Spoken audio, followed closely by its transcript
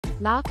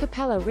La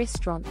Capella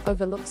Restaurant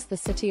overlooks the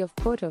city of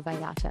Puerto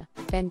Vallarta,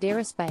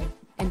 Banderas Bay,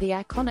 and the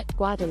iconic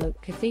Guadalupe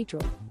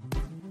Cathedral.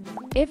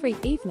 Every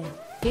evening,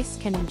 guests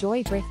can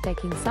enjoy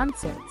breathtaking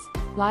sunsets,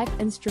 live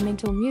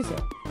instrumental music,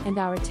 and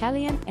our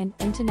Italian and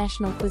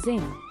international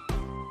cuisine.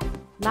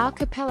 La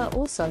Capella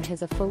also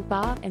has a full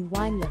bar and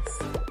wine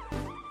list.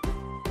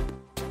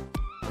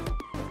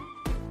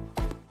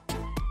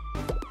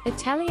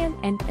 Italian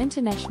and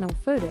international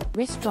food at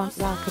Restaurant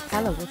La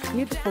Capella with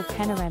beautiful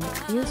panoramic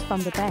views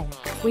from the bay,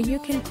 where you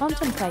can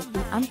contemplate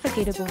the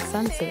unforgettable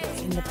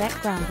sunsets in the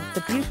background of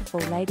the beautiful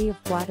Lady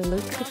of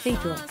Guadalupe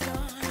Cathedral.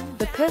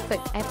 The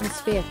perfect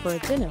atmosphere for a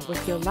dinner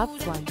with your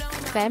loved one,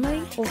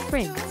 family, or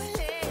friends.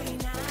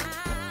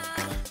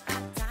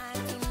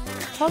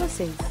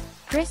 Policies.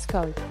 Dress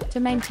code. To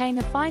maintain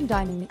a fine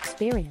dining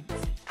experience,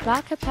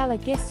 La Capella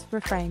guests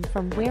refrain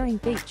from wearing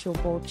beach or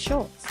board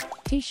shorts,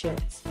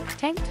 t-shirts,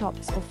 tank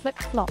tops or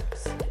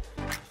flip-flops.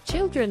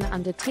 Children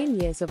under 10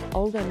 years of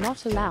old are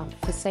not allowed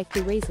for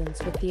safety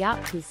reasons with the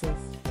art pieces.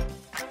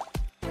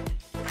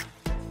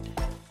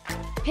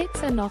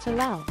 Pets are not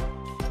allowed.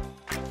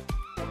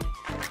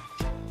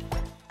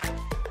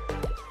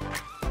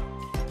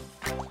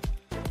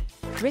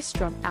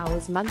 Restaurant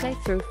hours Monday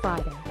through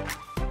Friday.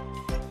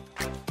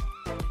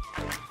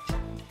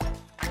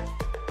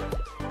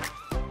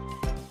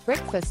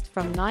 Breakfast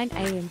from 9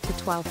 a.m. to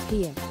 12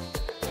 p.m.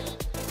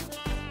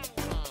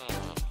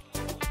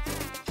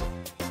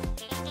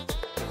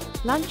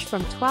 Lunch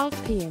from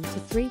 12 p.m. to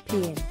 3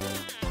 p.m.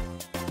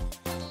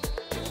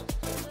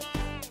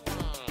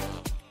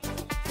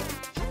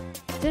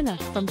 Dinner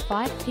from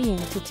 5 p.m.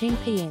 to 10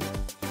 p.m.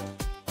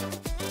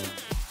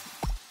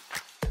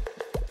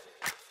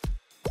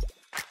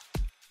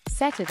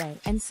 Saturday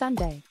and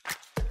Sunday.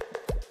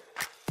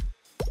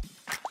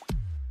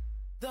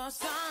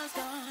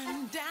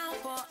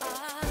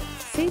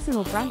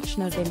 Seasonal brunch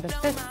November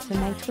 5th to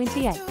May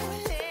 28th.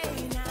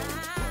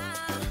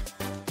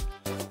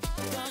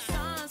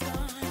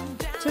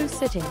 2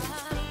 sittings.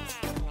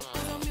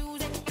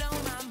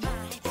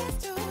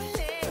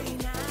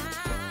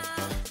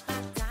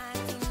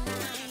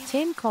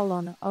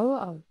 10:00,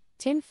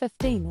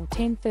 10:15 or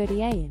 10:30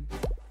 a.m.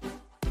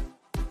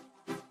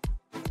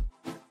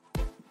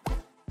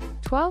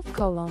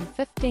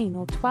 12:15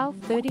 or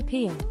 12:30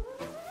 p.m.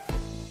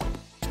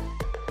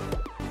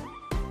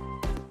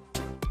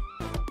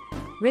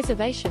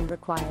 Reservation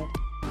required.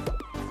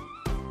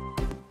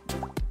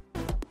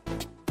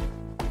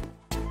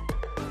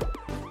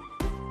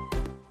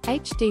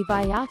 HD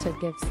Vallarta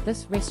gives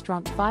this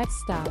restaurant 5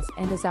 stars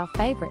and is our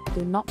favorite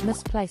do not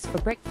miss place for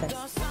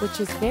breakfast, which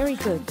is very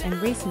good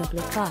and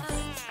reasonably priced.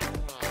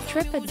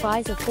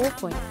 TripAdvisor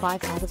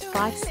 4.5 out of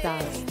 5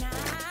 stars.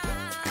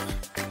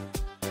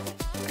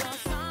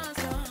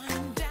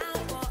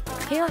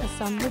 Here are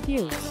some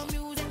reviews.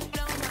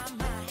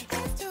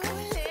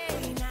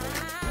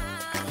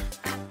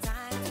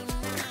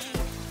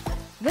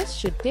 This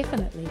should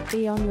definitely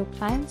be on your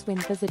plans when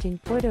visiting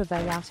Puerto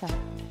Vallarta.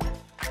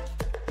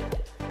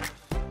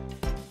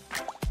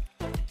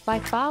 By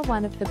far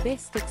one of the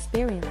best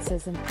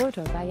experiences in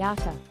Puerto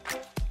Vallarta.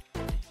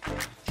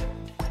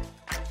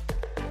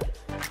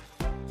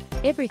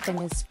 Everything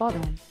is spot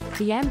on,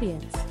 the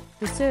ambience,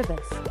 the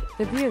service,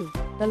 the view,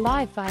 the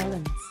live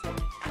violins.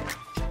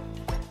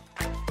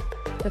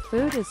 The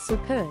food is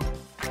superb.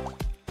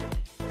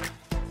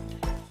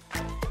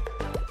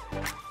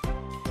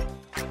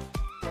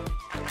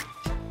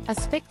 A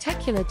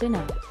spectacular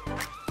dinner.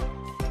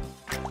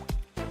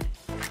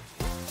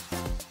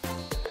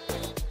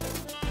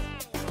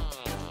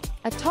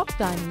 A top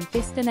dining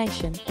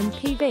destination in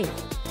PV.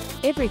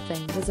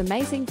 Everything was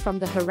amazing from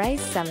the Jerez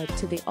salad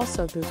to the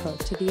ossobuco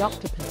to the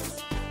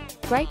octopus.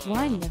 Great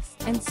wine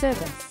list and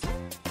service.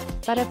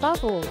 But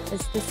above all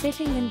is the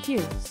setting and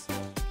views.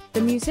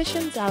 The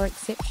musicians are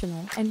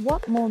exceptional, and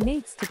what more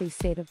needs to be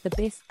said of the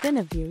best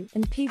dinner view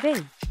in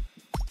PV.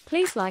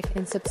 Please like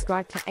and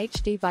subscribe to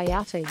HD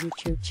Vallarta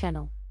YouTube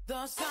channel.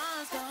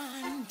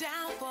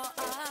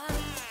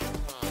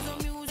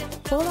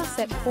 Call us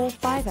at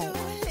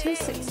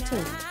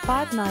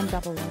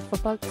 458-262-5900 for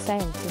boat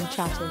sales and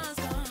charters,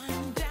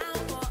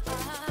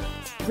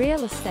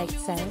 real estate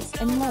sales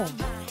and more.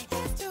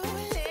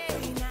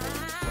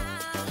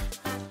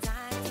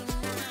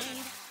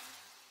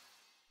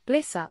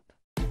 Bless up.